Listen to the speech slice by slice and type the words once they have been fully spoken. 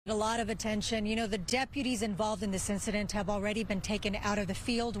A lot of attention. You know, the deputies involved in this incident have already been taken out of the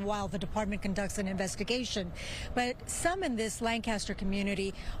field while the department conducts an investigation. But some in this Lancaster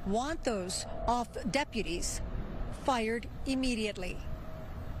community want those deputies fired immediately.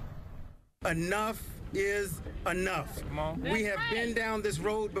 Enough is enough. We have been down this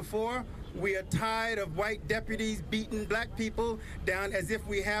road before. We are tired of white deputies beating black people down as if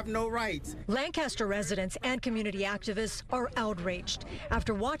we have no rights. Lancaster residents and community activists are outraged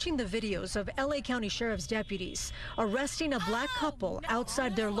after watching the videos of LA County Sheriff's deputies arresting a black couple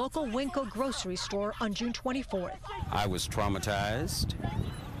outside their local Winco grocery store on June 24th. I was traumatized.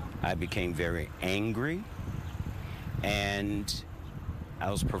 I became very angry, and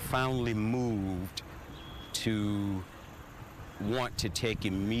I was profoundly moved to want to take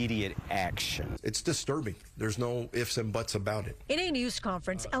immediate action. It's disturbing. There's no ifs and buts about it. In a news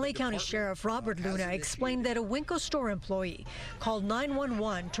conference, LA County Sheriff Robert Luna explained that a Winco store employee called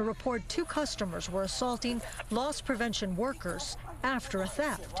 911 to report two customers were assaulting loss prevention workers after a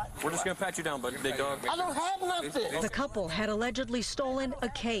theft. We're just gonna pat you down, buddy, big dog. I don't have nothing. The couple had allegedly stolen a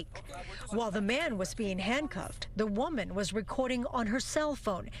cake. While the man was being handcuffed, the woman was recording on her cell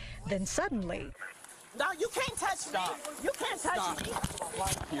phone. Then suddenly, No, you can't touch me. You can't touch me.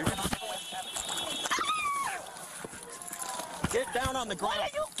 Get down on the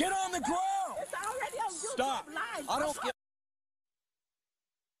ground. Get on the ground. It's already on YouTube. Stop. Live. I don't get.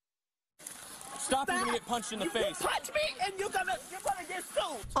 Stop, you're gonna get punched in the face. You punch me and you're gonna get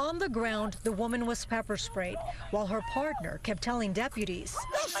sued. on the ground, the woman was pepper sprayed, while her partner kept telling deputies,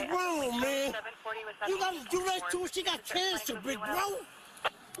 That's wrong, man. You gotta do that too. She got cancer, big bro.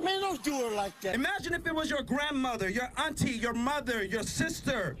 Man, don't do her like that. Imagine if it was your grandmother, your auntie, your mother, your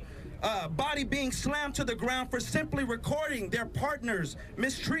sister, body being slammed to the ground for simply recording their partner's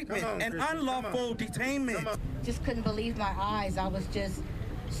mistreatment and unlawful detainment. Just couldn't believe my eyes. I was just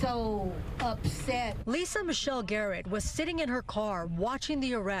so upset. Lisa Michelle Garrett was sitting in her car watching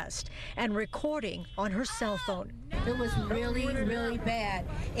the arrest and recording on her cell phone. It was really, really bad.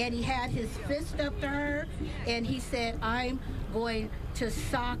 And he had his fist up to her, and he said, "I'm going to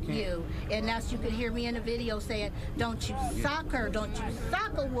sock you." And that's, you could hear me in the video saying, "Don't you sock her, don't you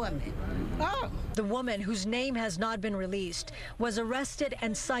sock a woman." Oh. The woman, whose name has not been released, was arrested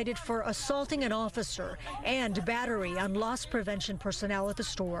and cited for assaulting an officer and battery on loss prevention personnel at the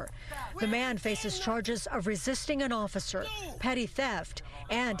store. The man faces charges of resisting an officer, petty theft,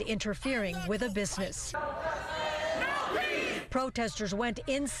 and interfering with a business. Protesters went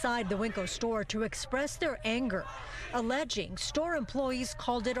inside the Winco store to express their anger, alleging store employees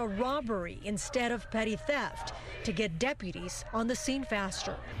called it a robbery instead of petty theft to get deputies on the scene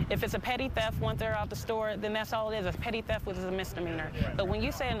faster. If it's a petty theft once they're out the store, then that's all it is. A petty theft is a misdemeanor. But when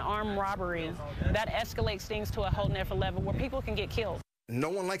you say an armed robbery, that escalates things to a whole different level where people can get killed. No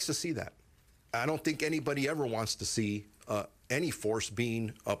one likes to see that. I don't think anybody ever wants to see any force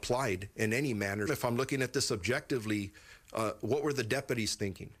being applied in any manner. If I'm looking at this objectively, what were the deputies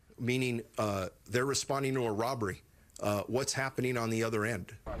thinking? Meaning they're responding to a robbery. What's happening on the other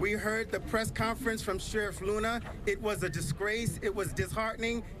end? We heard the press conference from Sheriff Luna. It was a disgrace. It was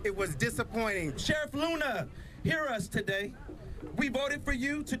disheartening. It was disappointing. Sheriff Luna, hear us today. We voted for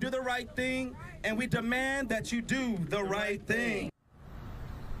you to do the right thing, and we demand that you do the right thing.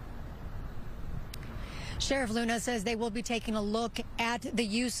 Sheriff Luna says they will be taking a look at the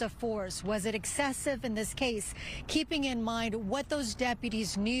use of force. Was it excessive in this case? Keeping in mind what those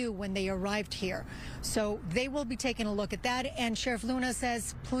deputies knew when they arrived here. So they will be taking a look at that. And Sheriff Luna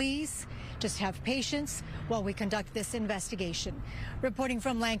says, please just have patience while we conduct this investigation. Reporting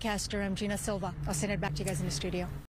from Lancaster, I'm Gina Silva. I'll send it back to you guys in the studio.